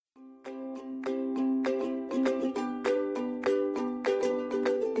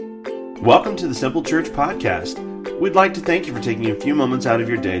Welcome to the Simple Church Podcast. We'd like to thank you for taking a few moments out of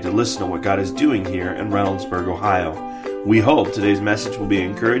your day to listen to what God is doing here in Reynoldsburg, Ohio. We hope today's message will be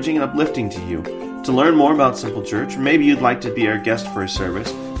encouraging and uplifting to you. To learn more about Simple Church, or maybe you'd like to be our guest for a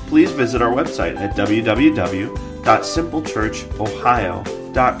service, please visit our website at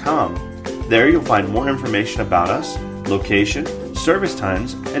www.simplechurchohio.com. There you'll find more information about us, location, service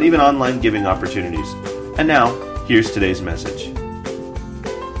times, and even online giving opportunities. And now, here's today's message.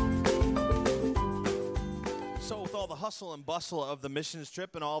 Hustle and bustle of the missions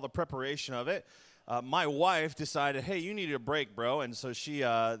trip and all the preparation of it, my wife decided, hey, you need a break, bro. And so she,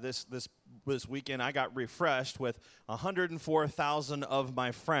 this weekend, I got refreshed with 104,000 of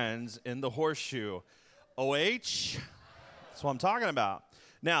my friends in the Horseshoe. OH, that's what I'm talking about.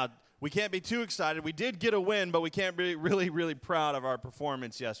 Now, we can't be too excited. We did get a win, but we can't be really proud of our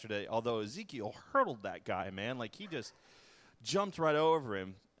performance yesterday. Although Ezekiel hurdled that guy, man. Like, he just jumped right over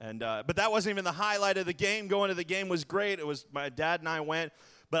him. But that wasn't even the highlight of the game. Going to the game was great. It was my dad and I went.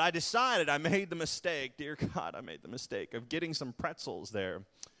 But I decided I made the mistake. Dear God, I made the mistake of getting some pretzels there.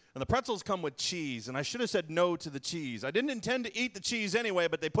 And the pretzels come with cheese. And I should have said no to the cheese. I didn't intend to eat the cheese anyway,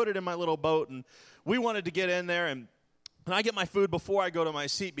 but they put it in my little boat. And we wanted to get in there. And I get my food before I go to my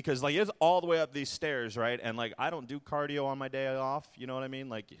seat because, like, it's all the way up these stairs, right? And, like, I don't do cardio on my day off. You know what I mean?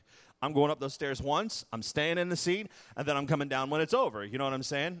 Like, I'm going up those stairs once, I'm staying in the seat, and then I'm coming down when it's over. You know what I'm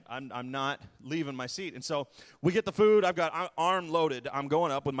saying? I'm not leaving my seat. And so we get the food. I've got arm loaded. I'm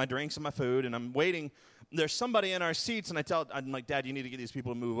going up with my drinks and my food, and I'm waiting. There's somebody in our seats, and I'm like, Dad, you need to get these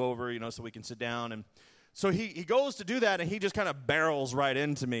people to move over, so we can sit down. And so he goes to do that, and he just kind of barrels right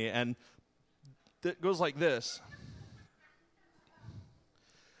into me, and it goes like this.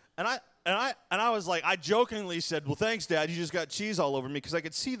 And I was like, I jokingly said, well, thanks, Dad, you just got cheese all over me, because I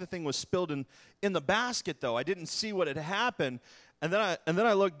could see the thing was spilled in the basket, though. I didn't see what had happened. And then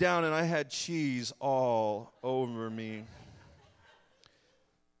I looked down, and I had cheese all over me.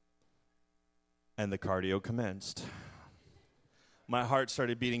 And the cardio commenced. My heart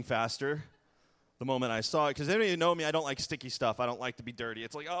started beating faster the moment I saw it, because any of you know me, I don't like sticky stuff. I don't like to be dirty.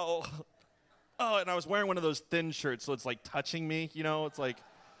 It's like, oh, and I was wearing one of those thin shirts, so it's like touching me, it's like,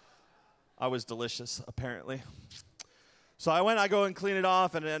 I was delicious, apparently. So I go and clean it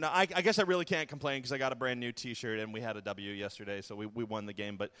off, and I guess I really can't complain because I got a brand new T-shirt, and we had a W yesterday, so we won the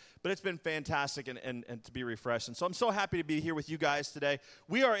game. But it's been fantastic and to be refreshed. And so I'm so happy to be here with you guys today.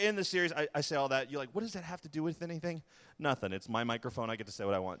 We are in the series. I say all that. You're like, what does that have to do with anything? Nothing. It's my microphone. I get to say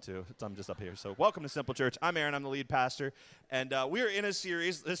what I want to. I'm just up here. So welcome to Simple Church. I'm Aaron. I'm the lead pastor. And we are in a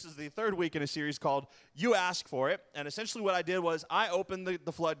series. This is the third week in a series called You Ask For It. And essentially what I did was I opened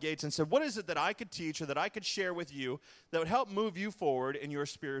the floodgates and said, what is it that I could teach or that I could share with you that would help move you forward in your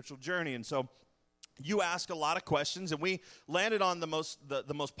spiritual journey? And so you ask a lot of questions, and we landed on the most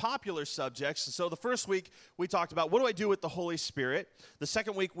popular subjects. And so the first week we talked about, what do I do with the Holy Spirit? The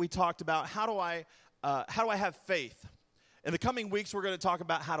second week we talked about, how do I have faith? In the coming weeks, we're going to talk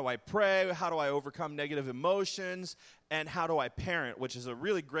about how do I pray, how do I overcome negative emotions, and how do I parent, which is a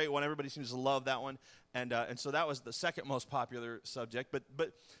really great one. Everybody seems to love that one. And so that was the second most popular subject.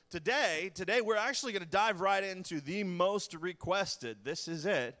 But today we're actually going to dive right into the most requested. This is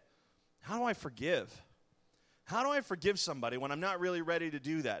it. How do I forgive? How do I forgive somebody when I'm not really ready to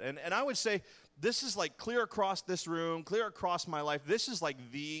do that? And I would say this is like clear across this room, clear across my life. This is like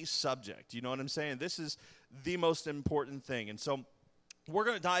the subject. You know what I'm saying? This is the most important thing. And so we're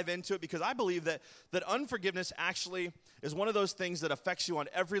going to dive into it because I believe that unforgiveness actually is one of those things that affects you on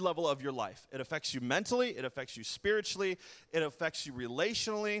every level of your life. It affects you mentally, it affects you spiritually, it affects you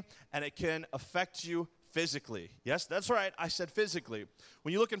relationally, and it can affect you physically. Yes, that's right. I said physically.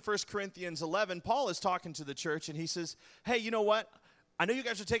 When you look in 1 Corinthians 11, Paul is talking to the church, and he says, hey, you know what? I know you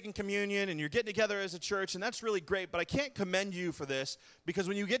guys are taking communion and you're getting together as a church, and that's really great, but I can't commend you for this because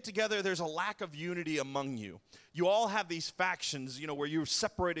when you get together, there's a lack of unity among you. You all have these factions, where you've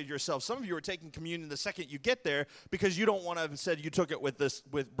separated yourself. Some of you are taking communion the second you get there because you don't want to have said you took it with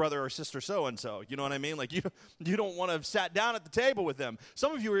brother or sister so-and-so. You know what I mean? Like you don't want to have sat down at the table with them.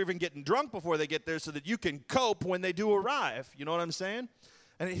 Some of you are even getting drunk before they get there so that you can cope when they do arrive. You know what I'm saying?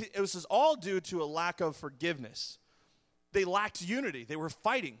 And it was all due to a lack of forgiveness. They lacked unity. They were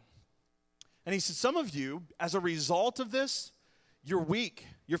fighting. And he said, some of you, as a result of this, you're weak.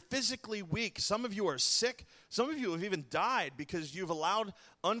 You're physically weak. Some of you are sick. Some of you have even died because you've allowed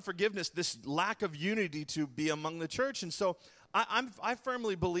unforgiveness, this lack of unity, to be among the church. And so I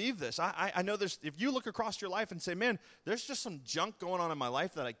firmly believe this. I know there's, if you look across your life and say, man, there's just some junk going on in my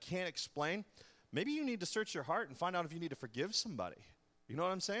life that I can't explain, maybe you need to search your heart and find out if you need to forgive somebody. You know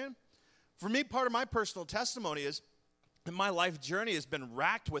what I'm saying? For me, part of my personal testimony is And my life journey has been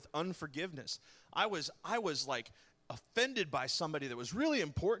racked with unforgiveness. I was like offended by somebody that was really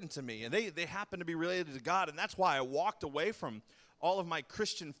important to me, and they happened to be related to God, and that's why I walked away from all of my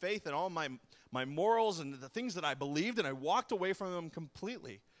Christian faith and all my morals and the things that I believed, and I walked away from them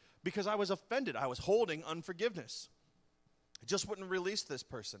completely because I was offended. I was holding unforgiveness. I just wouldn't release this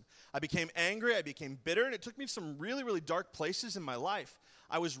person. I became angry, I became bitter, and it took me to some really, really dark places in my life.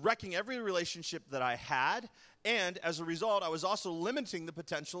 I was wrecking every relationship that I had, and as a result, I was also limiting the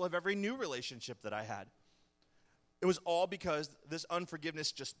potential of every new relationship that I had. It was all because this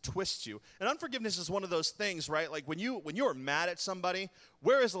unforgiveness just twists you. And unforgiveness is one of those things, right? Like when you're mad at somebody,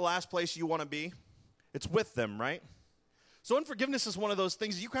 where is the last place you want to be? It's with them, right? So unforgiveness is one of those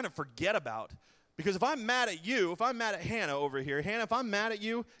things you kind of forget about. Because if I'm mad at you, if I'm mad at Hannah over here, Hannah, if I'm mad at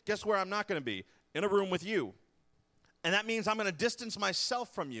you, guess where I'm not going to be? In a room with you. And that means I'm going to distance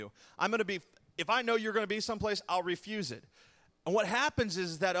myself from you. If I know you're going to be someplace, I'll refuse it. And what happens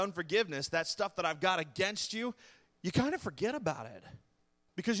is that unforgiveness, that stuff that I've got against you, you kind of forget about it.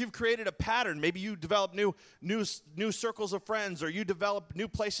 Because you've created a pattern. Maybe you develop new circles of friends, or you develop new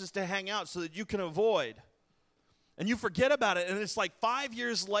places to hang out so that you can avoid. And you forget about it, and it's like 5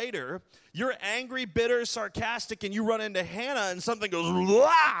 years later, you're angry, bitter, sarcastic, and you run into Hannah, and something goes,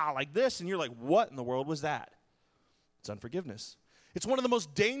 "Wow," like this, and you're like, what in the world was that? It's unforgiveness. It's one of the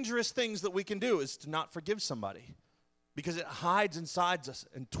most dangerous things that we can do is to not forgive somebody because it hides inside us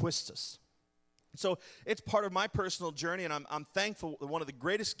and twists us. So it's part of my personal journey, and I'm thankful that one of the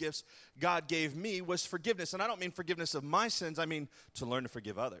greatest gifts God gave me was forgiveness. And I don't mean forgiveness of my sins. I mean to learn to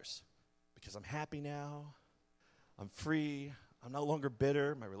forgive others because I'm happy now. I'm free. I'm no longer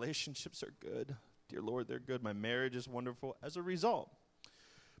bitter. My relationships are good. Dear Lord, they're good. My marriage is wonderful as a result.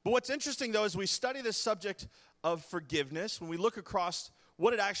 But what's interesting, though, is we study this subject of forgiveness. When we look across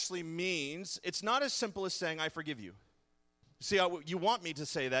what it actually means, it's not as simple as saying, I forgive you. See, you want me to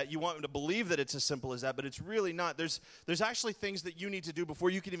say that. You want me to believe that it's as simple as that, but it's really not. There's actually things that you need to do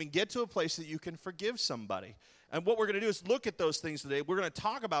before you can even get to a place that you can forgive somebody. And what we're going to do is look at those things today. We're going to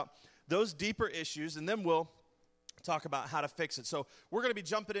talk about those deeper issues, and then we'll talk about how to fix it. So we're going to be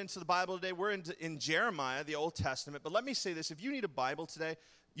jumping into the Bible today. We're in Jeremiah, the Old Testament. But let me say this. If you need a Bible today,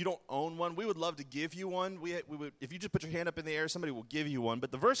 you don't own one, we would love to give you one. We would, if you just put your hand up in the air, somebody will give you one.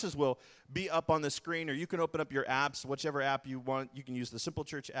 But the verses will be up on the screen, or you can open up your apps, whichever app you want. You can use the Simple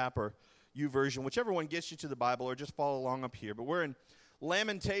Church app or YouVersion, whichever one gets you to the Bible, or just follow along up here. But we're in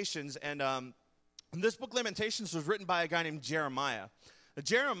Lamentations, and this book, Lamentations, was written by a guy named Jeremiah. Now,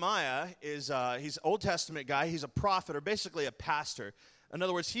 Jeremiah is he's an Old Testament guy. He's a prophet, or basically a pastor. In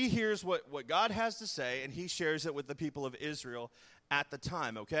other words, he hears what God has to say, and he shares it with the people of Israel at the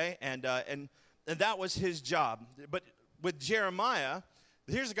time, okay? And that was his job. But with Jeremiah,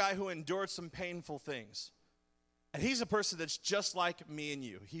 here's a guy who endured some painful things. And he's a person that's just like me and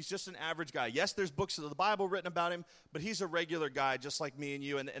you. He's just an average guy. Yes, there's books of the Bible written about him, but he's a regular guy just like me and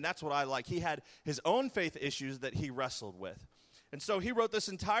you, and that's what I like. He had his own faith issues that he wrestled with. And so he wrote this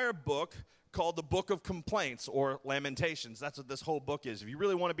entire book called the Book of Complaints, or Lamentations. That's what this whole book is. If you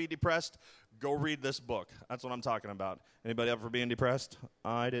really want to be depressed, go read this book. That's what I'm talking about. Anybody ever being depressed?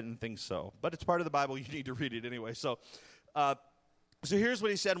 I didn't think so. But it's part of the Bible. You need to read it anyway. So here's what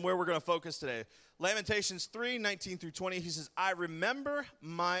he said and where we're going to focus today. Lamentations 3:19 through 20, he says, I remember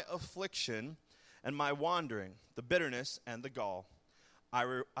my affliction and my wandering, the bitterness and the gall.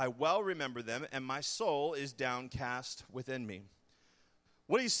 I well remember them, and my soul is downcast within me.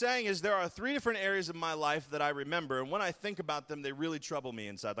 What he's saying is there are 3 different areas of my life that I remember, and when I think about them, they really trouble me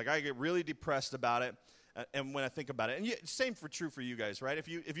inside. Like, I get really depressed about it, and when I think about it. And same true for you guys, right? If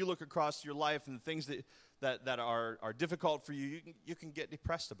you look across your life and the things that are difficult for you, you can get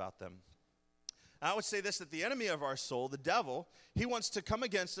depressed about them. I would say this, that the enemy of our soul, the devil, he wants to come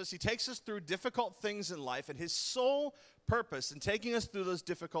against us. He takes us through difficult things in life, and his sole purpose in taking us through those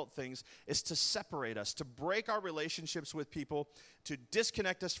difficult things is to separate us, to break our relationships with people, to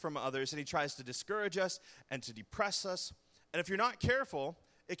disconnect us from others, and he tries to discourage us and to depress us. And if you're not careful,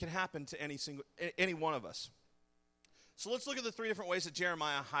 it can happen to any one of us. So let's look at the 3 different ways that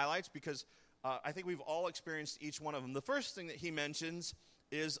Jeremiah highlights, because I think we've all experienced each one of them. The first thing that he mentions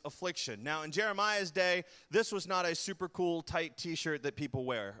is affliction. Now, in Jeremiah's day, this was not a super cool, tight T-shirt that people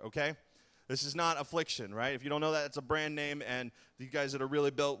wear, okay? This is not affliction, right? If you don't know that, it's a brand name, and the guys that are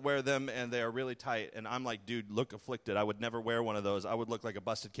really built wear them, and they are really tight. And I'm like, dude, look afflicted. I would never wear one of those. I would look like a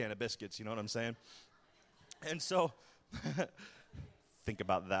busted can of biscuits, you know what I'm saying? And so, think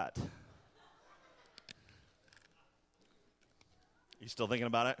about that. You still thinking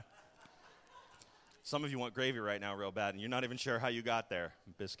about it? Some of you want gravy right now real bad, and you're not even sure how you got there.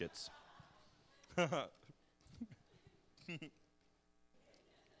 Biscuits.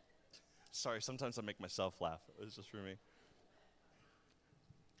 Sorry, sometimes I make myself laugh. It's just for me.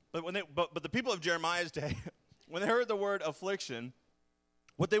 But the people of Jeremiah's day, when they heard the word affliction,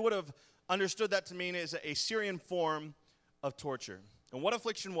 what they would have understood that to mean is a Syrian form of torture. And what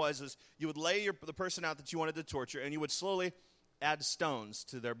affliction was is you would lay the person out that you wanted to torture, and you would slowly add stones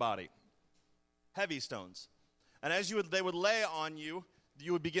to their body, heavy stones. And as they would lay on you,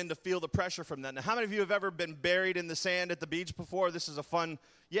 you would begin to feel the pressure from that. Now, how many of you have ever been buried in the sand at the beach before? This is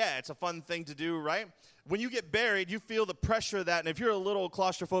it's a fun thing to do, right? When you get buried, you feel the pressure of that. And if you're a little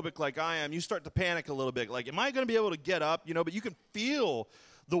claustrophobic like I am, you start to panic a little bit. Like, am I going to be able to get up? But you can feel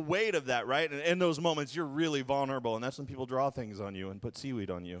the weight of that, right? And in those moments, you're really vulnerable. And that's when people draw things on you and put seaweed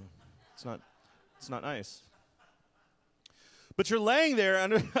on you. It's not nice. But you're laying there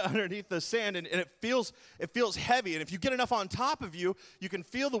underneath the sand, and it feels heavy. And if you get enough on top of you, you can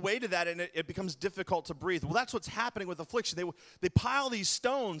feel the weight of that, and it becomes difficult to breathe. Well, that's what's happening with affliction. They pile these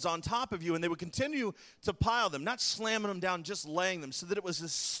stones on top of you, and they would continue to pile them, not slamming them down, just laying them, so that it was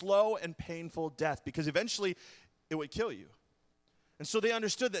this slow and painful death, because eventually it would kill you. And so they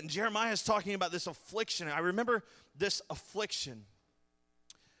understood that, and Jeremiah is talking about this affliction. I remember this affliction.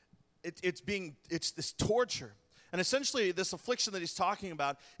 It's this torture. And essentially, this affliction that he's talking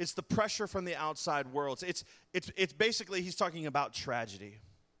about is the pressure from the outside world. It's basically, he's talking about tragedy.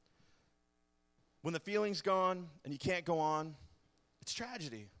 When the feeling's gone and you can't go on, it's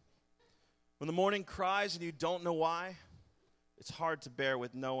tragedy. When the morning cries and you don't know why, it's hard to bear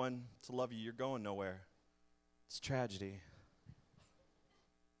with no one to love you. You're going nowhere. It's tragedy.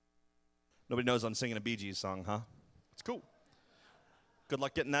 Nobody knows I'm singing a Bee Gees song, huh? It's cool. Good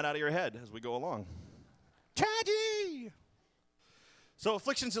luck getting that out of your head as we go along. Tragedy! So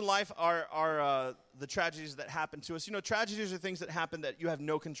afflictions in life are the tragedies that happen to us. Tragedies are things that happen that you have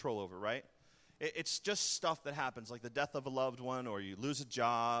no control over, right? It's just stuff that happens, like the death of a loved one, or you lose a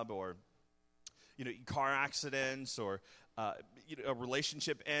job, or car accidents, or a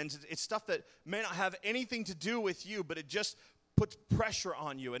relationship ends. It's stuff that may not have anything to do with you, but it just puts pressure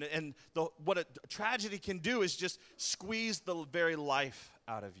on you. And what a tragedy can do is just squeeze the very life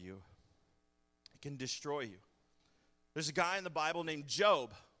out of you. Can destroy you. There's a guy in the Bible named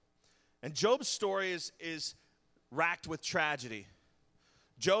Job, and Job's story is racked with tragedy.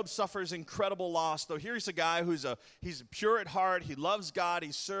 Job suffers incredible loss, though here's a guy he's pure at heart, he loves God,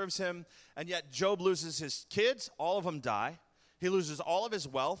 he serves him, and yet Job loses his kids, all of them die. He loses all of his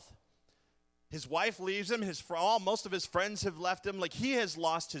wealth. His wife leaves him. Most of his friends have left him. Like, he has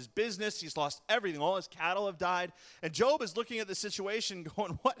lost his business. He's lost everything. All his cattle have died. And Job is looking at the situation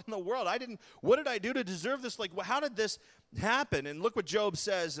going, what in the world? What did I do to deserve this? Like, how did this happen? And look what Job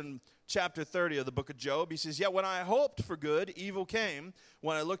says in chapter 30 of the book of Job. He says, "Yet when I hoped for good, evil came.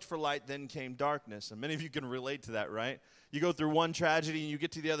 When I looked for light, then came darkness." And many of you can relate to that, right? You go through one tragedy and you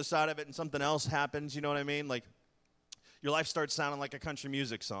get to the other side of it and something else happens. You know what I mean? Like, your life starts sounding like a country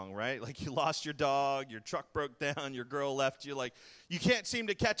music song, right? Like, you lost your dog, your truck broke down, your girl left you. Like, you can't seem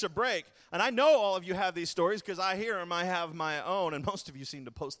to catch a break. And I know all of you have these stories because I hear them. I have my own, and most of you seem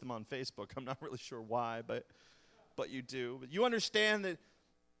to post them on Facebook. I'm not really sure why, but you do. But you understand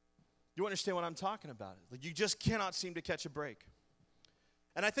what I'm talking about. Like, you just cannot seem to catch a break.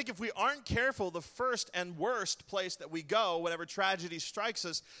 And I think if we aren't careful, the first and worst place that we go whenever tragedy strikes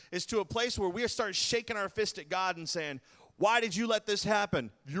us is to a place where we start shaking our fist at God and saying, "Why did you let this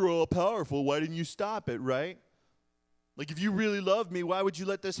happen? You're all powerful. Why didn't you stop it," right? Like, if you really loved me, why would you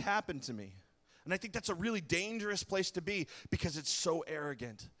let this happen to me? And I think that's a really dangerous place to be because it's so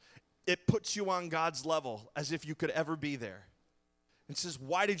arrogant. It puts you on God's level as if you could ever be there. And says,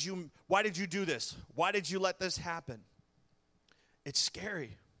 why did you do this? Why did you let this happen? It's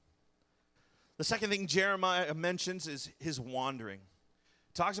scary. The second thing Jeremiah mentions is his wandering.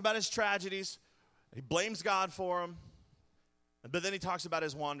 He talks about his tragedies. He blames God for them. But then he talks about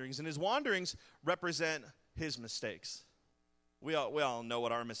his wanderings. And his wanderings represent his mistakes. We all know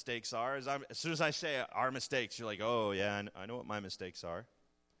what our mistakes are. As soon as I say our mistakes, you're like, oh, yeah, I know what my mistakes are.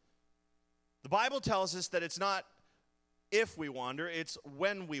 The Bible tells us that it's not if we wander, it's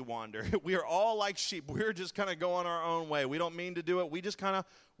when we wander. We are all like sheep. We're just kind of going our own way. We don't mean to do it. We just kind of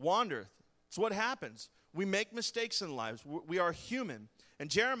wander. It's what happens. We make mistakes in lives. We are human. And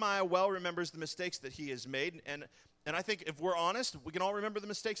Jeremiah well remembers the mistakes that he has made. And I think if we're honest, we can all remember the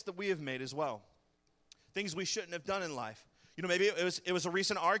mistakes that we have made as well. Things we shouldn't have done in life. Maybe it was a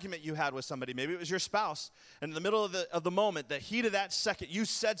recent argument you had with somebody. Maybe it was your spouse. And in the middle of the moment, the heat of that second, you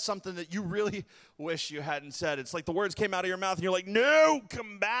said something that you really wish you hadn't said. It's like the words came out of your mouth, and you're like, no,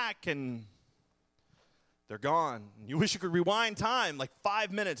 come back. And they're gone. And you wish you could rewind time like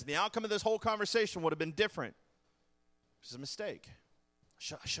 5 minutes, and the outcome of this whole conversation would have been different. It's a mistake.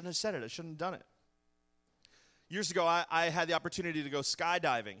 I shouldn't have said it. I shouldn't have done it. Years ago, I had the opportunity to go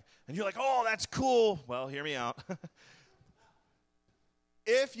skydiving. And you're like, oh, that's cool. Well, hear me out.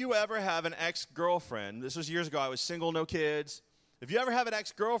 If you ever have an ex-girlfriend, this was years ago, I was single, no kids. If you ever have an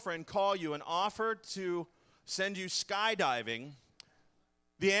ex-girlfriend call you and offer to send you skydiving,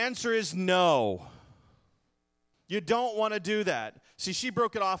 the answer is no. You don't want to do that. See, she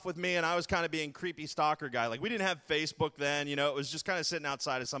broke it off with me, and I was kind of being creepy stalker guy. Like, we didn't have Facebook then, you know. It was just kind of sitting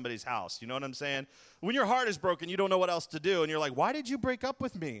outside of somebody's house. You know what I'm saying? When your heart is broken, you don't know what else to do, and you're like, why did you break up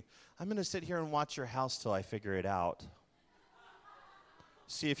with me? I'm going to sit here and watch your house till I figure it out.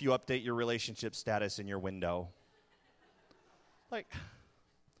 See if you update your relationship status in your window. Like,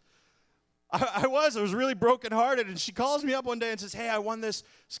 I was really brokenhearted, and she calls me up one day and says, hey, I won this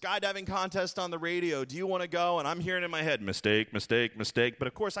skydiving contest on the radio. Do you want to go? And I'm hearing in my head, mistake, mistake, mistake. But,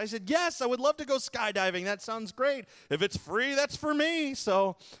 of course, I said, yes, I would love to go skydiving. That sounds great. If it's free, that's for me.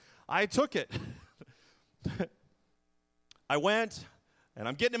 So I took it. I went, and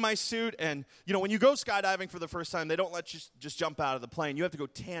I'm getting in my suit. And, you know, when you go skydiving for the first time, they don't let you just jump out of the plane. You have to go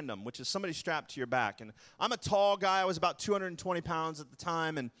tandem, which is somebody strapped to your back. And I'm a tall guy. I was about 220 pounds at the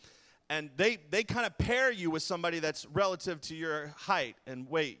time, and they kind of pair you with somebody that's relative to your height and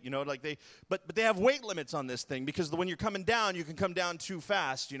weight, you know, like but they have weight limits on this thing because when you're coming down, you can come down too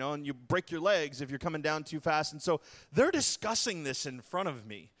fast, you know, and you break your legs if you're coming down too fast. And so they're discussing this in front of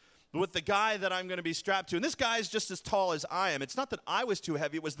me with the guy that I'm going to be strapped to. And this guy is just as tall as I am. It's not that I was too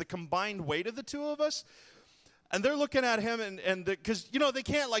heavy. It was the combined weight of the two of us. And they're looking at him, and because, you know, they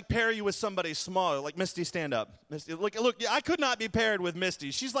can't, like, pair you with somebody smaller. Like, Misty, stand up. Misty, look, I could not be paired with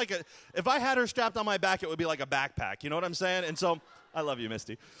Misty. She's like if I had her strapped on my back, it would be like a backpack. You know what I'm saying? And so, I love you,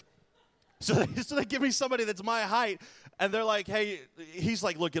 Misty. So they give me somebody that's my height, and they're like, hey, he's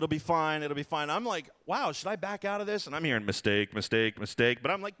like, look, it'll be fine. I'm like, wow, should I back out of this? And I'm hearing mistake, mistake, mistake.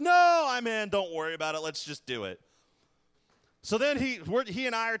 But I'm like, no, I'm in. Don't worry about it. Let's just do it. So then he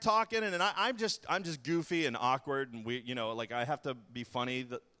and I are talking, and I'm just goofy and awkward, and we, you know, like I have to be funny.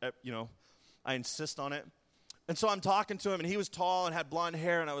 You know, I insist on it. And so I'm talking to him, and he was tall and had blonde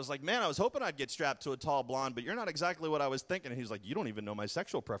hair, and I was like, man, I was hoping I'd get strapped to a tall blonde, but you're not exactly what I was thinking. And he's like, you don't even know my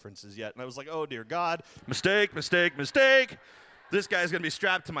sexual preferences yet. And I was like, oh, dear God, mistake, mistake, mistake. This guy's going to be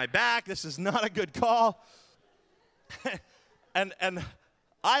strapped to my back. This is not a good call. and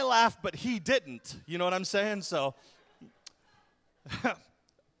I laughed, but he didn't. You know what I'm saying? So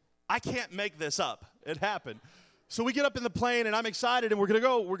I can't make this up. It happened. So we get up in the plane, and I'm excited, and we're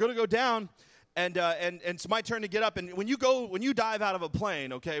gonna go down, and it's my turn to get up. And when you dive out of a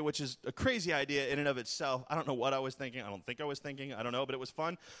plane, okay, which is a crazy idea in and of itself. I don't know what I was thinking. I don't think I was thinking. I don't know, but it was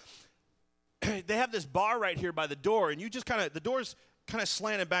fun. They have this bar right here by the door, and you just the door's kind of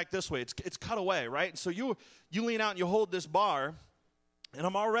slanted back this way. It's cut away, right? And so you lean out and you hold this bar. And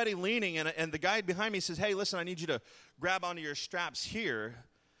I'm already leaning, and the guy behind me says, hey, listen, I need you to grab onto your straps here.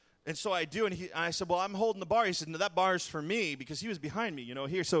 And so I do, and I said, well, I'm holding the bar. He said, no, that bar's for me, because he was behind me, you know,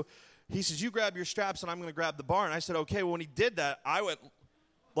 here. So he says, you grab your straps, and I'm going to grab the bar. And I said, okay. Well, when he did that, I went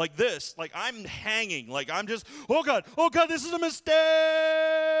like this. Like, I'm hanging. Like, I'm just, oh, God, this is a mistake.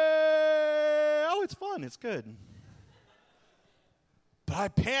 Oh, it's fun. It's good. But I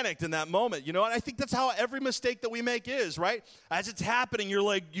panicked in that moment, you know, and I think that's how every mistake that we make is, right? As it's happening, you're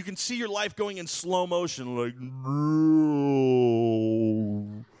like, you can see your life going in slow motion, like, no.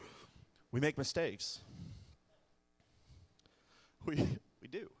 We make mistakes. We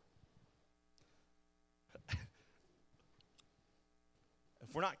do. If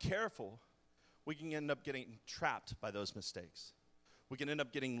we're not careful, we can end up getting trapped by those mistakes. We can end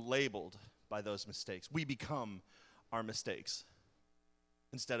up getting labeled by those mistakes. We become our mistakes.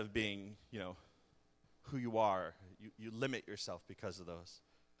 Instead of being, you know, who you are, you limit yourself because of those.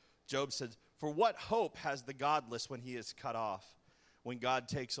 Job said, for what hope has the godless when he is cut off? When God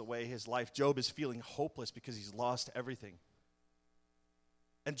takes away his life, Job is feeling hopeless because he's lost everything.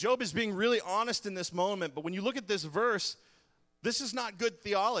 And Job is being really honest in this moment, but when you look at this verse, this is not good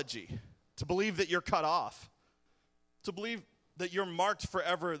theology, to believe that you're cut off, to believe that you're marked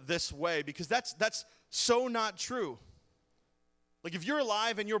forever this way, because that's so not true. Like, if you're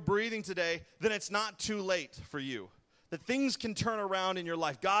alive and you're breathing today, then it's not too late for you. That things can turn around in your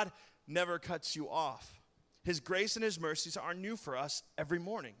life. God never cuts you off. His grace and his mercies are new for us every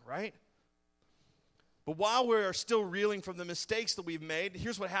morning, right? But while we're still reeling from the mistakes that we've made,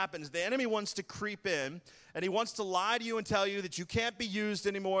 here's what happens. The enemy wants to creep in, and he wants to lie to you and tell you that you can't be used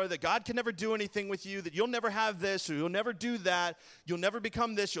anymore, that God can never do anything with you, that you'll never have this, or you'll never do that, you'll never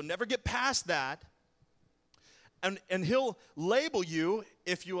become this, you'll never get past that. And he'll label you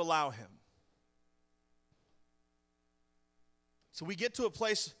if you allow him. So we get to a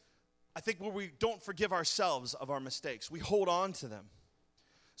place, I think, where we don't forgive ourselves of our mistakes. We hold on to them.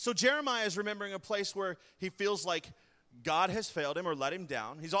 So Jeremiah is remembering a place where he feels like God has failed him or let him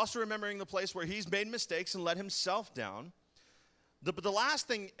down. He's also remembering the place where he's made mistakes and let himself down. But the last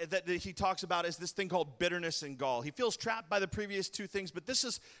thing that he talks about is this thing called bitterness and gall. He feels trapped by the previous two things, but this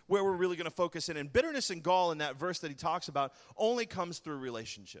is where we're really going to focus in. And bitterness and gall in that verse that he talks about only comes through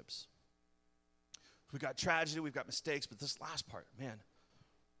relationships. We've got tragedy, we've got mistakes, but this last part, man,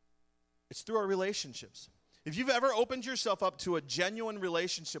 it's through our relationships. If you've ever opened yourself up to a genuine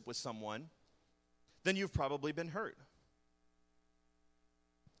relationship with someone, then you've probably been hurt.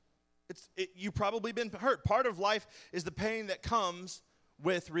 You've probably been hurt. Part of life is the pain that comes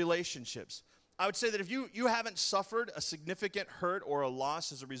with relationships. I would say that if you haven't suffered a significant hurt or a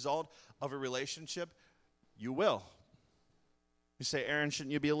loss as a result of a relationship, you will. You say, Aaron,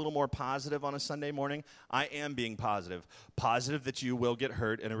 shouldn't you be a little more positive on a Sunday morning? I am being positive. Positive that you will get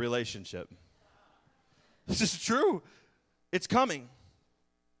hurt in a relationship. This is true. It's coming.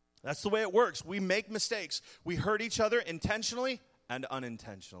 That's the way it works. We make mistakes. We hurt each other intentionally and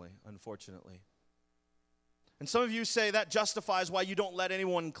unintentionally, unfortunately. And some of you say that justifies why you don't let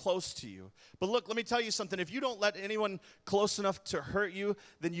anyone close to you. But look, let me tell you something. If you don't let anyone close enough to hurt you,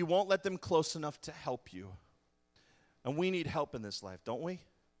 then you won't let them close enough to help you. And we need help in this life, don't we?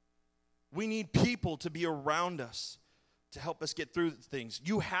 We need people to be around us to help us get through things.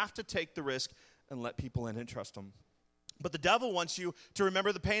 You have to take the risk and let people in and trust them. But the devil wants you to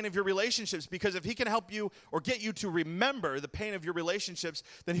remember the pain of your relationships, because if he can help you or get you to remember the pain of your relationships,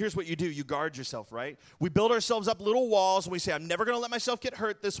 then here's what you do. You guard yourself, right? We build ourselves up little walls and we say, I'm never going to let myself get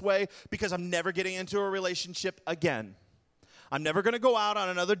hurt this way because I'm never getting into a relationship again. I'm never going to go out on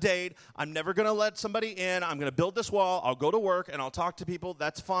another date. I'm never going to let somebody in. I'm going to build this wall. I'll go to work and I'll talk to people.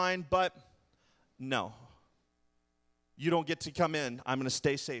 That's fine, but no. You don't get to come in. I'm going to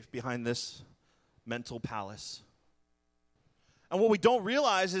stay safe behind this mental palace. And what we don't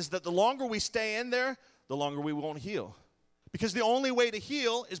realize is that the longer we stay in there, the longer we won't heal. Because the only way to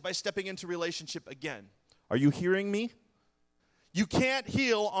heal is by stepping into relationship again. Are you hearing me? You can't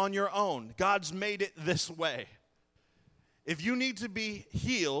heal on your own. God's made it this way. If you need to be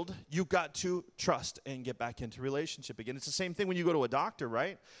healed, you've got to trust and get back into relationship again. It's the same thing when you go to a doctor,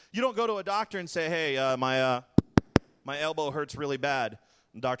 right? You don't go to a doctor and say, hey, my elbow hurts really bad.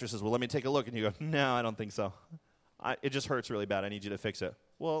 And the doctor says, well, let me take a look. And you go, no, I don't think so. It just hurts really bad. I need you to fix it.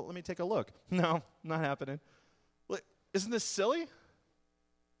 Well, let me take a look. No, not happening. Isn't this silly?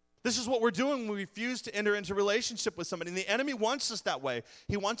 This is what we're doing when we refuse to enter into a relationship with somebody. And the enemy wants us that way.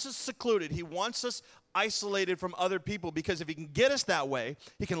 He wants us secluded. He wants us isolated from other people, because if he can get us that way,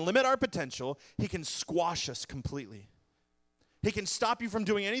 he can limit our potential. He can squash us completely. He can stop you from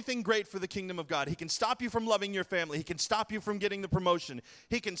doing anything great for the kingdom of God. He can stop you from loving your family. He can stop you from getting the promotion.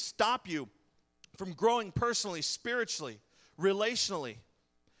 He can stop you from growing personally, spiritually, relationally.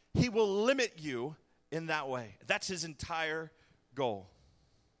 He will limit you in that way. That's his entire goal.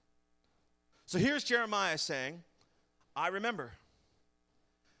 So here's Jeremiah saying, I remember.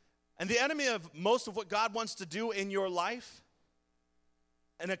 And the enemy of most of what God wants to do in your life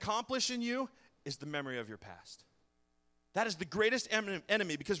and accomplish in you is the memory of your past. That is the greatest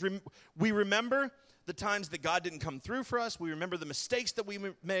enemy, because we remember the times that God didn't come through for us. We remember the mistakes that we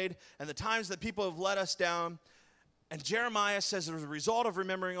made and the times that people have let us down. And Jeremiah says, as a result of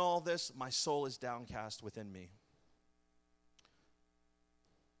remembering all this, my soul is downcast within me.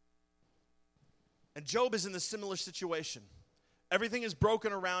 And Job is in a similar situation. Everything is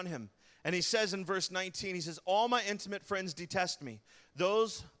broken around him. And he says in verse 19, he says, all my intimate friends detest me.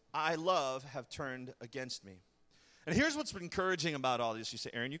 Those I love have turned against me. And here's what's encouraging about all this. You say,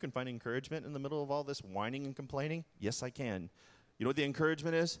 Aaron, you can find encouragement in the middle of all this whining and complaining? Yes, I can. You know what the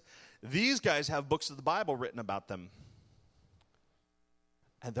encouragement is? These guys have books of the Bible written about them.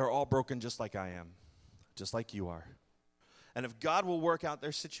 And they're all broken just like I am, just like you are. And if God will work out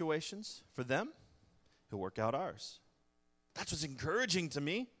their situations for them, he'll work out ours. That's what's encouraging to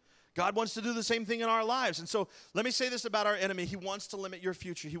me. God wants to do the same thing in our lives. And so let me say this about our enemy. He wants to limit your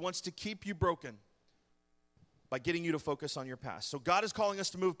future. He wants to keep you broken by getting you to focus on your past. So God is calling us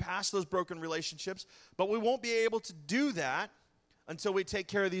to move past those broken relationships, but we won't be able to do that until we take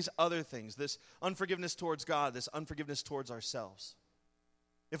care of these other things, this unforgiveness towards God, this unforgiveness towards ourselves.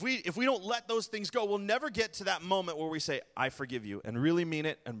 If we don't let those things go, we'll never get to that moment where we say, I forgive you, and really mean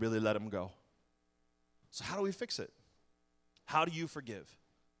it and really let them go. So how do we fix it? How do you forgive?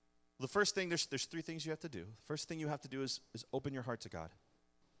 Well, the first thing, there's three things you have to do. The first thing you have to do is open your heart to God.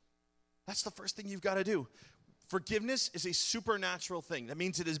 That's the first thing you've got to do. Forgiveness is a supernatural thing. That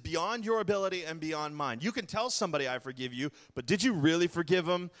means it is beyond your ability and beyond mine. You can tell somebody, I forgive you, but did you really forgive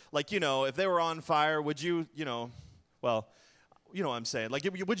them? Like, if they were on fire, would you, well, you know what I'm saying. Like,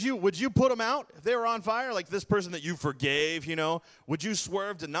 would you put them out if they were on fire? Like this person that you forgave, would you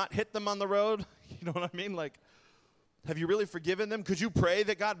swerve to not hit them on the road? You know what I mean? Like, have you really forgiven them? Could you pray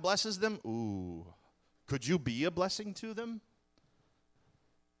that God blesses them? Ooh. Could you be a blessing to them?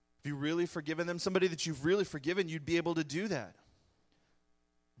 If you really forgiven them, somebody that you've really forgiven, you'd be able to do that.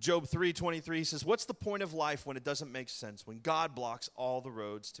 Job 3:23 says, what's the point of life when it doesn't make sense, when God blocks all the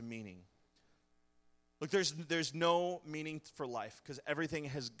roads to meaning? Look, there's no meaning for life because everything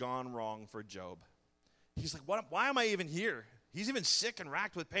has gone wrong for Job. He's like, why am I even here? He's even sick and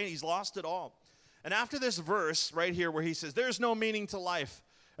racked with pain. He's lost it all. And after this verse right here where he says, there's no meaning to life,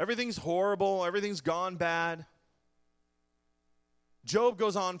 everything's horrible, everything's gone bad, Job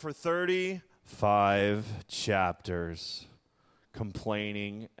goes on for 35 chapters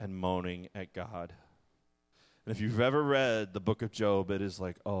complaining and moaning at God. And if you've ever read the book of Job, it is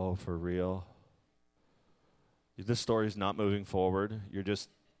like, oh, for real? This story is not moving forward.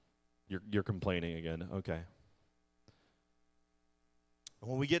 You're complaining again. Okay. And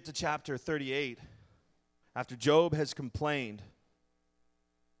when we get to chapter 38, after Job has complained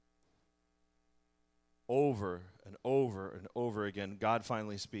over and over and over again, God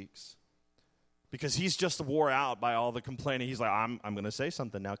finally speaks. Because he's just wore out by all the complaining. He's like, I'm going to say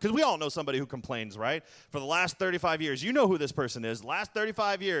something now. Because we all know somebody who complains, right? For the last 35 years. You know who this person is. The last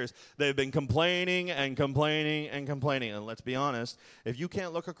 35 years, they've been complaining and complaining and complaining. And let's be honest, if you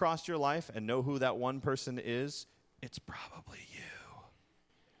can't look across your life and know who that one person is, it's probably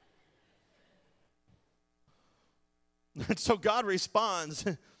you. And so God responds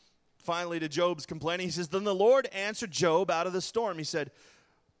finally to Job's complaining. He says, then the Lord answered Job out of the storm. He said,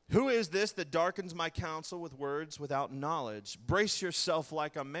 who is this that darkens my counsel with words without knowledge? Brace yourself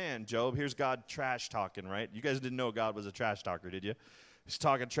like a man, Job. Here's God trash talking, right? You guys didn't know God was a trash talker, did you? He's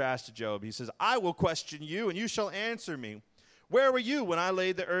talking trash to Job. He says, I will question you, and you shall answer me. Where were you when I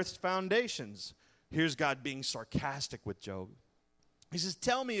laid the earth's foundations? Here's God being sarcastic with Job. He says,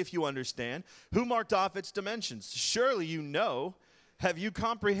 tell me if you understand. Who marked off its dimensions? Surely you know. Have you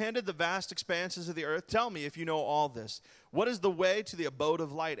comprehended the vast expanses of the earth? Tell me if you know all this. What is the way to the abode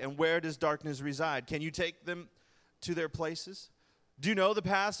of light, and where does darkness reside? Can you take them to their places? Do you know the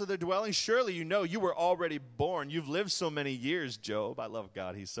paths of their dwelling? Surely you know. You were already born. You've lived so many years, Job. I love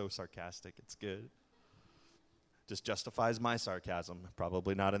God. He's so sarcastic. It's good. Just justifies my sarcasm.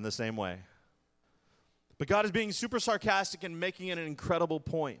 Probably not in the same way. But God is being super sarcastic and making an incredible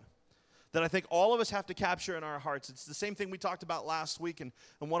point that I think all of us have to capture in our hearts. It's the same thing we talked about last week and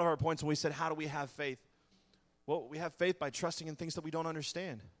one of our points when we said, how do we have faith? Well, we have faith by trusting in things that we don't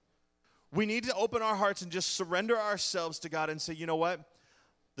understand. We need to open our hearts and just surrender ourselves to God and say, you know what?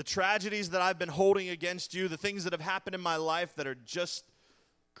 The tragedies that I've been holding against you, the things that have happened in my life that are just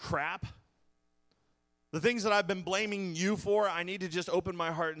crap, the things that I've been blaming you for, I need to just open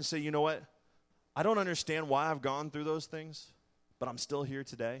my heart and say, you know what? I don't understand why I've gone through those things, but I'm still here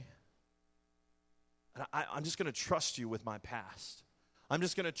today. And I'm just going to trust you with my past. I'm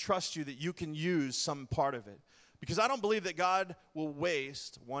just going to trust you that you can use some part of it. Because I don't believe that God will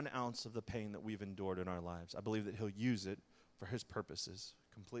waste 1 ounce of the pain that we've endured in our lives. I believe that he'll use it for his purposes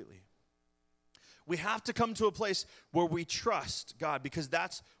completely. We have to come to a place where we trust God, because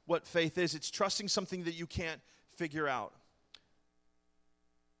that's what faith is. It's trusting something that you can't figure out.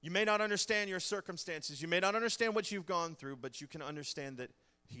 You may not understand your circumstances. You may not understand what you've gone through, but you can understand that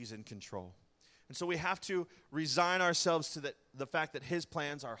he's in control. And so we have to resign ourselves to the fact that his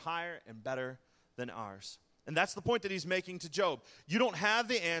plans are higher and better than ours. And that's the point that he's making to Job. You don't have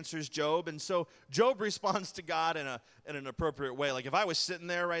the answers, Job. And so Job responds to God in an appropriate way. Like if I was sitting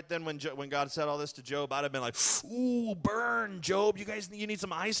there right then when God said all this to Job, I'd have been like, ooh, burn, Job. You need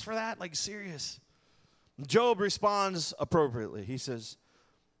some ice for that? Like serious. Job responds appropriately. He says,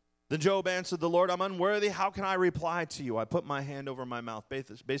 then Job answered the Lord, I'm unworthy. How can I reply to you? I put my hand over my mouth.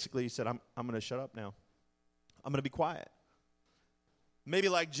 Basically, he said, I'm going to shut up now. I'm going to be quiet. Maybe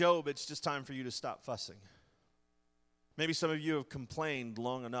like Job, it's just time for you to stop fussing. Maybe some of you have complained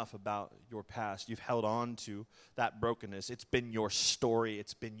long enough about your past. You've held on to that brokenness. It's been your story.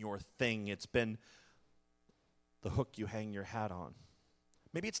 It's been your thing. It's been the hook you hang your hat on.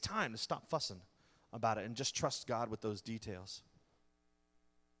 Maybe it's time to stop fussing about it and just trust God with those details.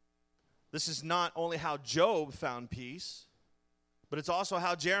 This is not only how Job found peace, but it's also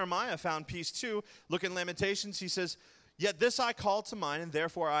how Jeremiah found peace too. Look in Lamentations, he says, yet this I call to mind, and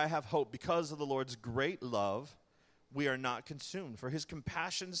therefore I have hope, because of the Lord's great love, we are not consumed. For his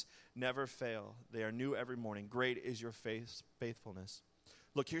compassions never fail. They are new every morning. Great is your faithfulness.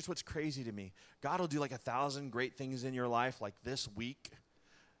 Look, here's what's crazy to me. God will do like 1,000 great things in your life like this week,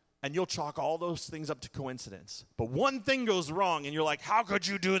 and you'll chalk all those things up to coincidence. But one thing goes wrong, and you're like, how could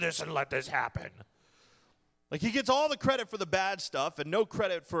you do this and let this happen? Like, he gets all the credit for the bad stuff and no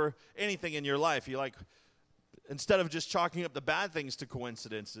credit for anything in your life. You like, instead of just chalking up the bad things to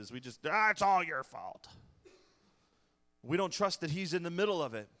coincidences, we just, it's all your fault. We don't trust that he's in the middle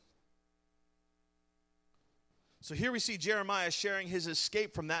of it. So here we see Jeremiah sharing his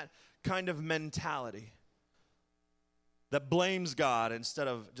escape from that kind of mentality that blames God instead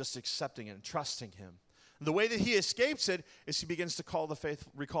of just accepting it and trusting him. And the way that he escapes it is he begins to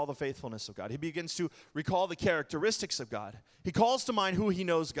recall the faithfulness of God. He begins to recall the characteristics of God. He calls to mind who he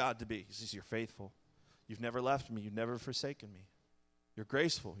knows God to be. He says, you're faithful. You've never left me. You've never forsaken me. You're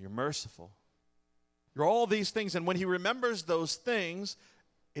graceful. You're merciful. You're all these things. And when he remembers those things,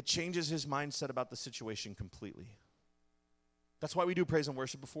 it changes his mindset about the situation completely. That's why we do praise and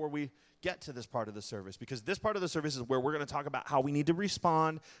worship before we get to this part of the service, because this part of the service is where we're going to talk about how we need to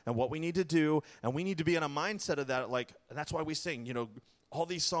respond and what we need to do, and we need to be in a mindset of that. Like, and that's why we sing, all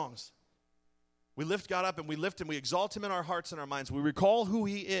these songs. We lift God up and we lift him, we exalt him in our hearts and our minds. We recall who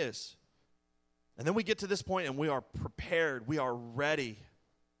he is. And then we get to this point and we are prepared, we are ready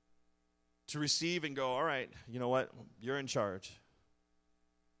to receive and go, all right, you know what? You're in charge.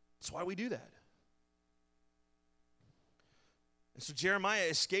 That's why we do that. And so Jeremiah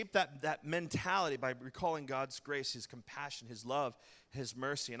escaped that mentality by recalling God's grace, his compassion, his love, his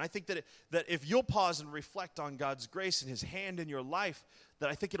mercy. And I think that if you'll pause and reflect on God's grace and his hand in your life, that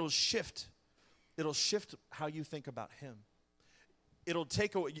I think it'll shift. It'll shift how you think about him. It'll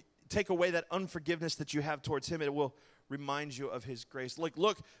take away that unforgiveness that you have towards him. It will remind you of his grace. Like,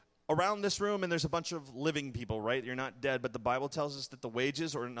 look around this room, and there's a bunch of living people, right? You're not dead, but the Bible tells us that the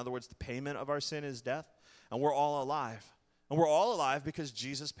wages, or in other words, the payment of our sin is death, and we're all alive. And we're all alive because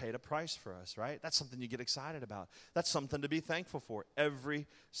Jesus paid a price for us, right? That's something you get excited about. That's something to be thankful for every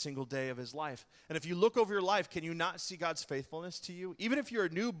single day of his life. And if you look over your life, can you not see God's faithfulness to you? Even if you're a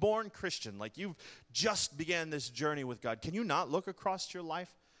newborn Christian, like you've just began this journey with God, can you not look across your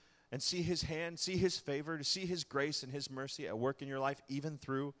life and see his hand, see his favor, to see his grace and his mercy at work in your life, even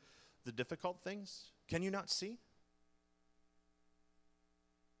through the difficult things? Can you not see?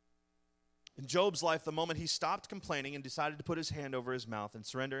 In Job's life, the moment he stopped complaining and decided to put his hand over his mouth and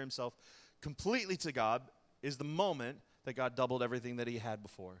surrender himself completely to God is the moment that God doubled everything that he had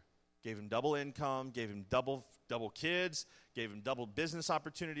before. Gave him double income, gave him double kids, gave him double business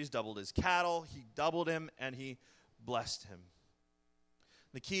opportunities, doubled his cattle. He doubled him and he blessed him.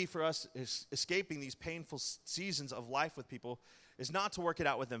 The key for us is escaping these painful seasons of life with people is not to work it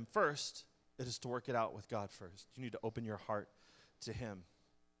out with them first. It is to work it out with God first. You need to open your heart to him.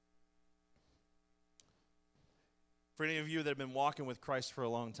 For any of you that have been walking with Christ for a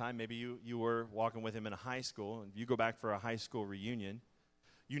long time, maybe you were walking with him in a high school, and you go back for a high school reunion,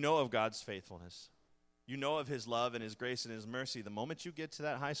 you know of God's faithfulness. You know of his love and his grace and his mercy. The moment you get to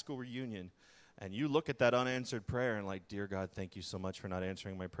that high school reunion and you look at that unanswered prayer and like, dear God, thank you so much for not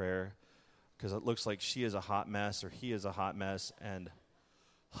answering my prayer, because it looks like she is a hot mess or he is a hot mess, and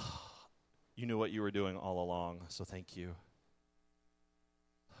you knew what you were doing all along, so thank you.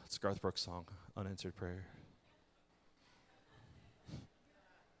 It's a Garth Brooks song, Unanswered Prayer.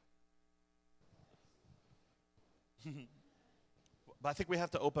 But I think we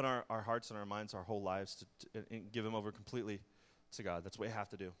have to open our hearts and our minds, our whole lives, and give them over completely to God. That's what we have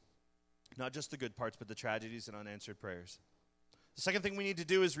to do. Not just the good parts, but the tragedies and unanswered prayers. The second thing we need to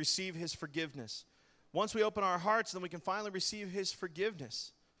do is receive his forgiveness. Once we open our hearts, then we can finally receive his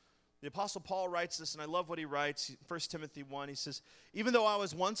forgiveness. The Apostle Paul writes this, and I love what he writes. 1 Timothy 1, he says, even though I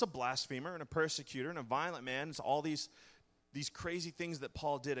was once a blasphemer and a persecutor and a violent man, it's all these crazy things that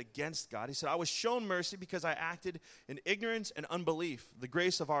Paul did against God. He said, I was shown mercy because I acted in ignorance and unbelief. The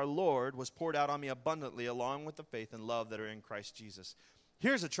grace of our Lord was poured out on me abundantly, along with the faith and love that are in Christ Jesus.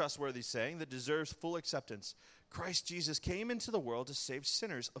 Here's a trustworthy saying that deserves full acceptance. Christ Jesus came into the world to save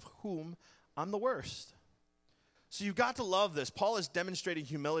sinners, of whom I'm the worst. So you've got to love this. Paul is demonstrating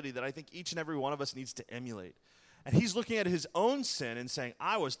humility that I think each and every one of us needs to emulate. And he's looking at his own sin and saying,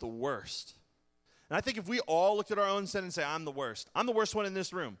 I was the worst. And I think if we all looked at our own sin and say, I'm the worst one in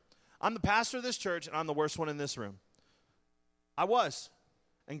this room. I'm the pastor of this church, and I'm the worst one in this room. I was,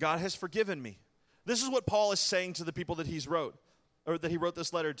 and God has forgiven me. This is what Paul is saying to the people that he wrote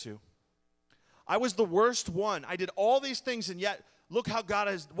this letter to. I was the worst one. I did all these things, and yet look what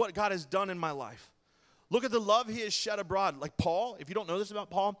God has done in my life. Look at the love he has shed abroad. Like Paul, if you don't know this about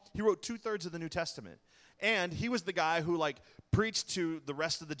Paul, he wrote 2/3 of the New Testament. And he was the guy who like preached to the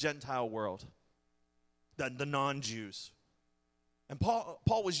rest of the Gentile world, the non-Jews. And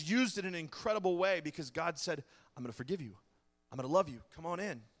Paul was used in an incredible way because God said, I'm going to forgive you. I'm going to love you. Come on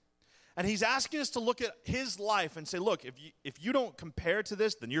in. And he's asking us to look at his life and say, look, if you don't compare to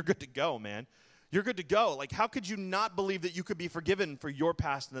this, then you're good to go, man. You're good to go. Like, how could you not believe that you could be forgiven for your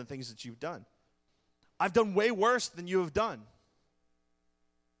past and the things that you've done? I've done way worse than you have done.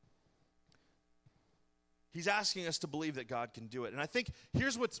 He's asking us to believe that God can do it. And I think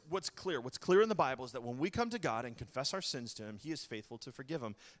here's what's clear. What's clear in the Bible is that when we come to God and confess our sins to him, he is faithful to forgive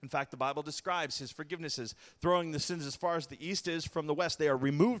them. In fact, the Bible describes his forgiveness as throwing the sins as far as the east is from the west. They are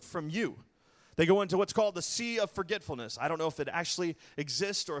removed from you. They go into what's called the sea of forgetfulness. I don't know if it actually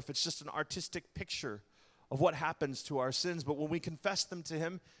exists or if it's just an artistic picture of what happens to our sins. But when we confess them to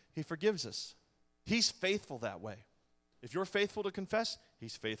him, he forgives us. He's faithful that way. If you're faithful to confess,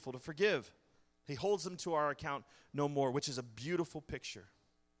 he's faithful to forgive. He holds them to our account no more, which is a beautiful picture.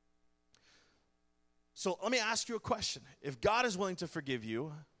 So let me ask you a question. If God is willing to forgive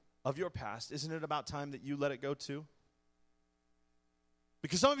you of your past, isn't it about time that you let it go too?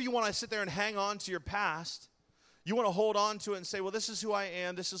 Because some of you want to sit there and hang on to your past. You want to hold on to it and say, well, this is who I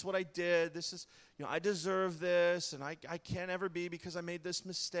am. This is what I did. This is, I deserve this, and I can't ever be because I made this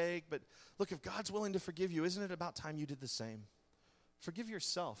mistake. But look, if God's willing to forgive you, isn't it about time you did the same? Forgive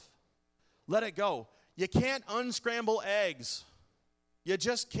yourself. Let it go. You can't unscramble eggs. You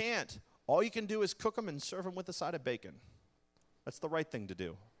just can't. All you can do is cook them and serve them with a side of bacon. That's the right thing to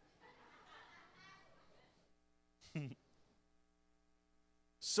do.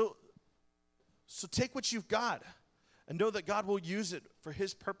 So take what you've got and know that God will use it for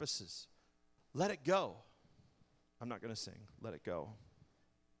his purposes. Let it go. I'm not going to sing. Let it go.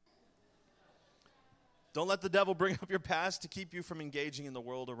 Don't let the devil bring up your past to keep you from engaging in the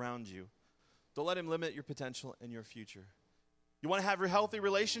world around you. Don't let him limit your potential and your future. You want to have healthy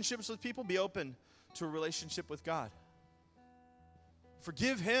relationships with people? Be open to a relationship with God.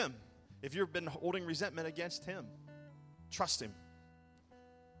 Forgive him if you've been holding resentment against him. Trust him.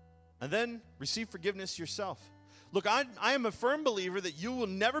 And then receive forgiveness yourself. Look, I am a firm believer that you will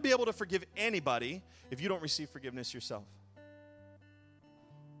never be able to forgive anybody if you don't receive forgiveness yourself.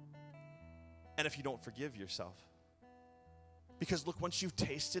 And if you don't forgive yourself. Because look, once you've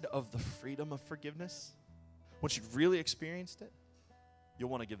tasted of the freedom of forgiveness, once you've really experienced it, you'll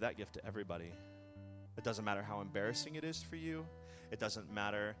want to give that gift to everybody. It doesn't matter how embarrassing it is for you. It doesn't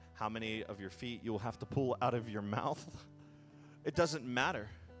matter how many of your feet you'll have to pull out of your mouth. It doesn't matter.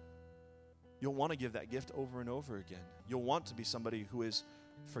 You'll want to give that gift over and over again. You'll want to be somebody who is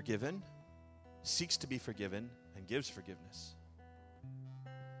forgiven, seeks to be forgiven, and gives forgiveness.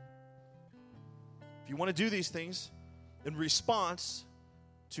 If you want to do these things, in response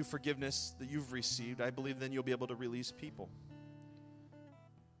to forgiveness that you've received, I believe then you'll be able to release people.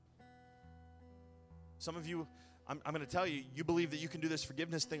 Some of you, I'm going to tell you, you believe that you can do this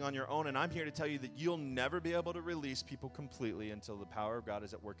forgiveness thing on your own, and I'm here to tell you that you'll never be able to release people completely until the power of God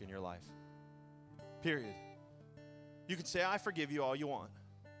is at work in your life. Period. You can say, I forgive you all you want.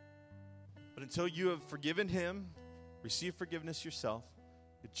 But until you have forgiven him, received forgiveness yourself,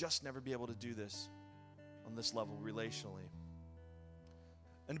 you'll just never be able to do this on this level relationally.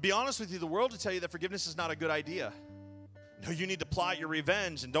 And to be honest with you, the world will tell you that forgiveness is not a good idea. No, you need to plot your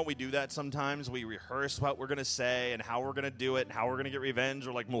revenge. And don't we do that sometimes? We rehearse what we're going to say and how we're going to do it and how we're going to get revenge.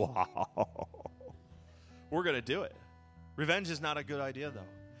 We're like, wow. We're going to do it. Revenge is not a good idea, though.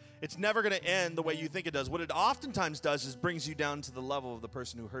 It's never going to end the way you think it does. What it oftentimes does is brings you down to the level of the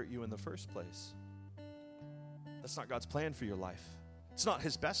person who hurt you in the first place. That's not God's plan for your life. It's not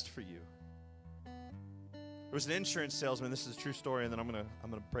his best for you. There was an insurance salesman. This is a true story, and then I'm gonna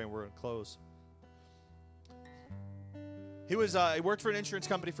pray and we're gonna close. He worked for an insurance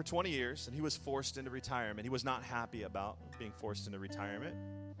company for 20 years, and he was forced into retirement. He was not happy about being forced into retirement.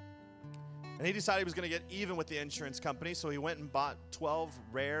 And he decided he was going to get even with the insurance company, so he went and bought 12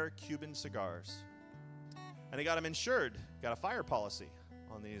 rare Cuban cigars. And he got them insured, got a fire policy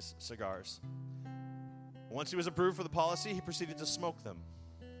on these cigars. Once he was approved for the policy, he proceeded to smoke them.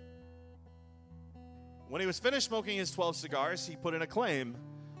 When he was finished smoking his 12 cigars, he put in a claim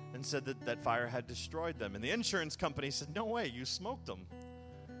and said that fire had destroyed them. And the insurance company said, no way, you smoked them.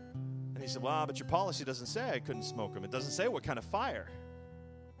 And he said, well, but your policy doesn't say I couldn't smoke them. It doesn't say what kind of fire.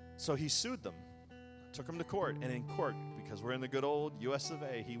 So he sued them, took them to court, and in court, because we're in the good old US of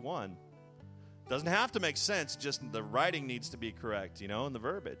A, he won. Doesn't have to make sense, just the writing needs to be correct, and the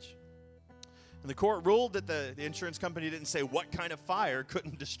verbiage. And the court ruled that the insurance company didn't say what kind of fire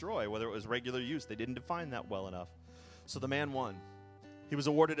couldn't destroy, whether it was regular use. They didn't define that well enough. So the man won. He was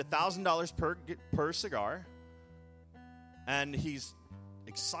awarded $1,000 per cigar, and he's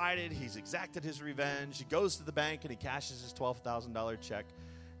excited. He's exacted his revenge. He goes to the bank and he cashes his $12,000 check,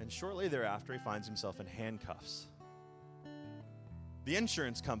 and shortly thereafter he finds himself in handcuffs. The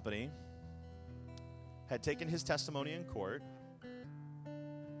insurance company had taken his testimony in court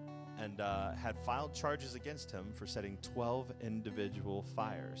and had filed charges against him for setting 12 individual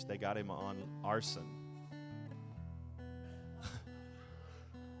fires. They got him on arson.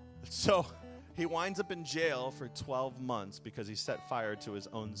 So he winds up in jail for 12 months because he set fire to his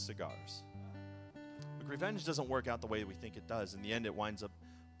own cigars. Look, revenge doesn't work out the way we think it does. In the end, it winds up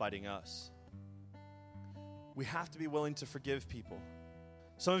biting us. We have to be willing to forgive people.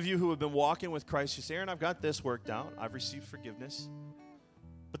 Some of you who have been walking with Christ, you say, Aaron, I've got this worked out. I've received forgiveness.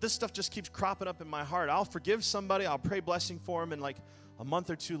 But this stuff just keeps cropping up in my heart. I'll forgive somebody, I'll pray blessing for them, and like a month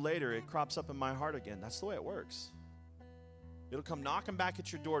or two later, it crops up in my heart again. That's the way it works. It'll come knocking back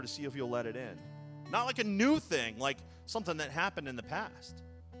at your door to see if you'll let it in. Not like a new thing, like something that happened in the past.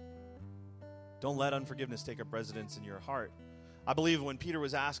 Don't let unforgiveness take up residence in your heart. I believe when Peter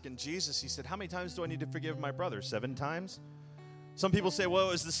was asking Jesus, he said, how many times do I need to forgive my brother? 7 times? Some people say, well,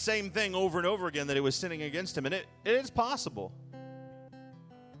 it was the same thing over and over again that he was sinning against him. And it is possible.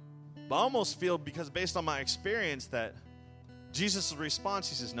 But I almost feel, because based on my experience, that Jesus' response,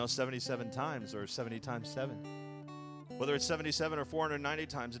 he says, no, 77 times or 70 times 7. Whether it's 77 or 490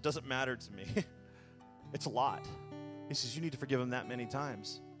 times, it doesn't matter to me. It's a lot. He says, you need to forgive them that many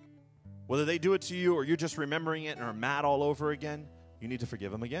times. Whether they do it to you or you're just remembering it and are mad all over again, you need to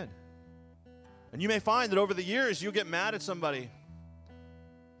forgive them again. And you may find that over the years, you get mad at somebody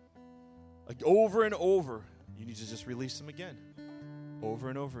like over and over. You need to just release them again, over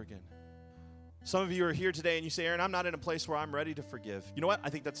and over again. Some of you are here today and you say, Aaron, I'm not in a place where I'm ready to forgive. You know what? I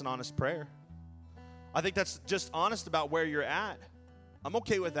think that's an honest prayer. I think that's just honest about where you're at. I'm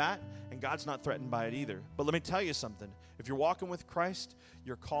okay with that, and God's not threatened by it either. But let me tell you something. If you're walking with Christ,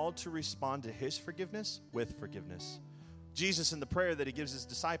 you're called to respond to his forgiveness with forgiveness. Jesus, in the prayer that he gives his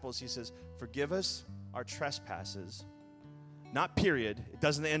disciples, he says, forgive us our trespasses. Not period. It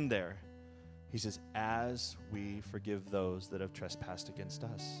doesn't end there. He says, as we forgive those that have trespassed against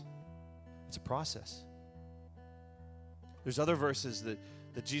us. It's a process. There's other verses that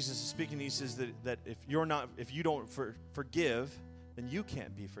Jesus is speaking. He says that if you don't forgive, then you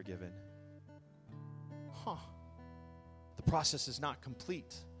can't be forgiven. The process is not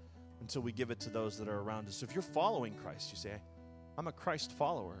complete until we give it to those that are around us. So if you're following Christ, you say, I'm a Christ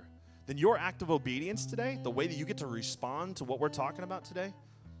follower, then your act of obedience today, the way that you get to respond to what we're talking about today,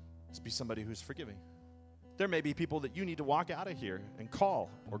 is be somebody who's forgiving. There may be people that you need to walk out of here and call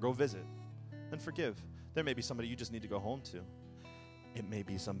or go visit. Then forgive. There may be somebody you just need to go home to. It may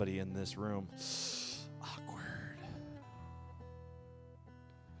be somebody in this room. Awkward.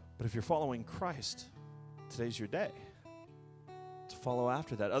 But if you're following Christ, today's your day to follow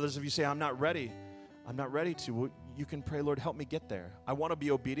after that. Others of you say, I'm not ready. I'm not ready to. Well, you can pray, Lord, help me get there. I want to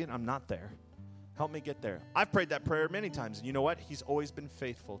be obedient. I'm not there. Help me get there. I've prayed that prayer many times, and you know what? He's always been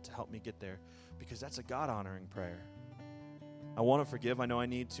faithful to help me get there because that's a God-honoring prayer. I want to forgive. I know I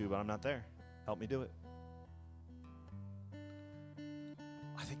need to, but I'm not there. Help me do it.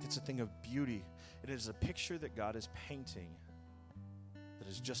 I think it's a thing of beauty. It is a picture that God is painting that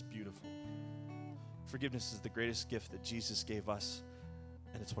is just beautiful. Forgiveness is the greatest gift that Jesus gave us,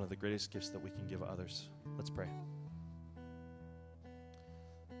 and it's one of the greatest gifts that we can give others. Let's pray.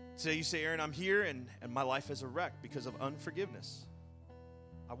 Today you say, Aaron, I'm here, and my life is a wreck because of unforgiveness.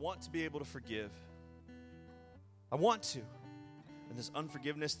 I want to be able to forgive. I want to. And this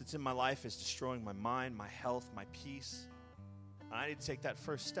unforgiveness that's in my life is destroying my mind, my health, my peace. And I need to take that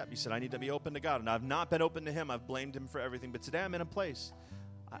first step. You said I need to be open to God. And I've not been open to him. I've blamed him for everything. But today I'm in a place.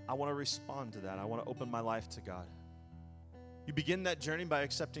 I want to respond to that. I want to open my life to God. You begin that journey by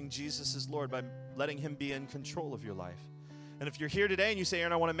accepting Jesus as Lord, by letting him be in control of your life. And if you're here today and you say,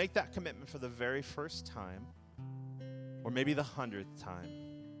 Aaron, I want to make that commitment for the very first time, or maybe the 100th time,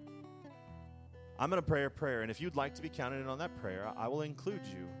 I'm going to pray a prayer. And if you'd like to be counted in on that prayer, I will include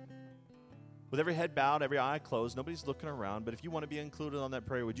you. With every head bowed, every eye closed, nobody's looking around. But if you want to be included on that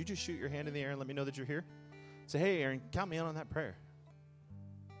prayer, would you just shoot your hand in the air and let me know that you're here? Say, hey, Aaron, count me in on that prayer.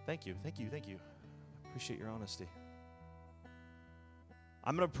 Thank you, thank you, thank you. Appreciate your honesty.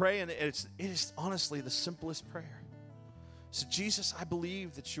 I'm going to pray, and it is honestly the simplest prayer. So, Jesus, I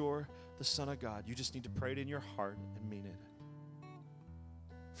believe that you're the Son of God. You just need to pray it in your heart and mean it.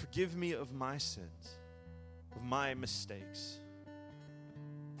 Forgive me of my sins, of my mistakes.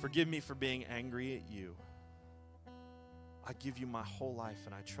 Forgive me for being angry at you. I give you my whole life,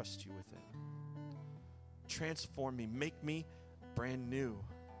 and I trust you with it. Transform me. Make me brand new.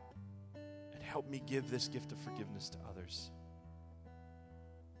 And help me give this gift of forgiveness to others.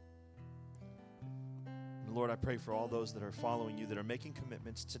 And Lord, I pray for all those that are following you, that are making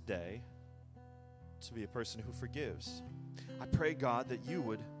commitments today to be a person who forgives. I pray, God, that you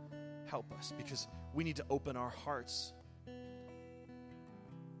would help us, because we need to open our hearts.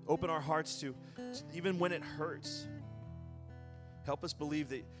 Open our hearts to even when it hurts. Help us believe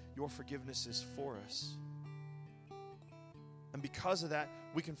that your forgiveness is for us. And because of that,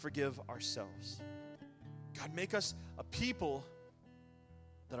 we can forgive ourselves. God, make us a people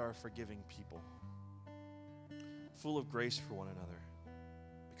that are a forgiving people, full of grace for one another,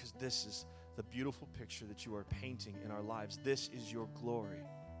 because this is the beautiful picture that you are painting in our lives. This is your glory.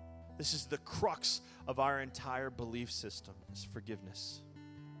 This is the crux of our entire belief system, is forgiveness.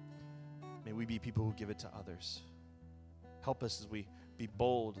 May we be people who give it to others. Help us as we be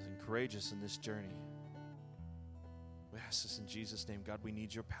bold and courageous in this journey. We ask this in Jesus' name. God, we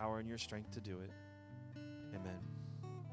need your power and your strength to do it. Amen.